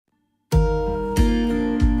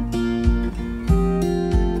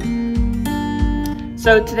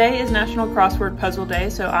So today is National Crossword Puzzle Day,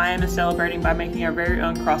 so I am celebrating by making our very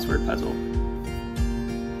own crossword puzzle.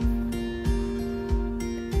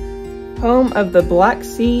 Home of the Black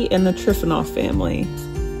Sea and the Trifonov family,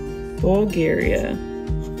 Bulgaria.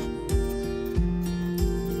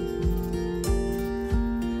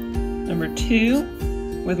 Number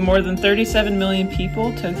 2, with more than 37 million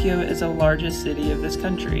people, Tokyo is the largest city of this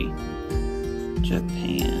country,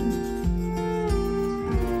 Japan.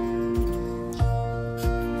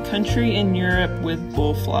 Country in Europe with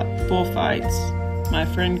bullfights. My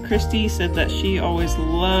friend Christy said that she always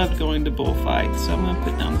loved going to bullfights, so I'm going to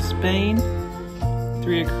put down Spain.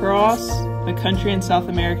 3 across, a country in South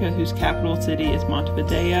America whose capital city is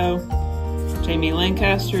Montevideo. Jamie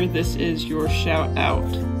Lancaster, this is your shout out,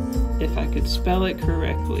 if I could spell it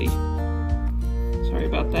correctly. Sorry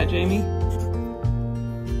about that, Jamie.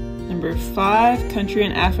 Number 5, country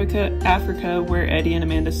in Africa where Eddie and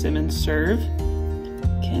Amanda Simmons serve.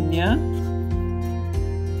 Kenya.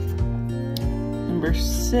 Number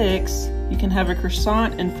 6, you can have a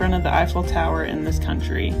croissant in front of the Eiffel Tower in this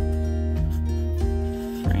country.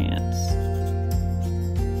 France.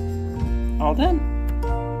 All done.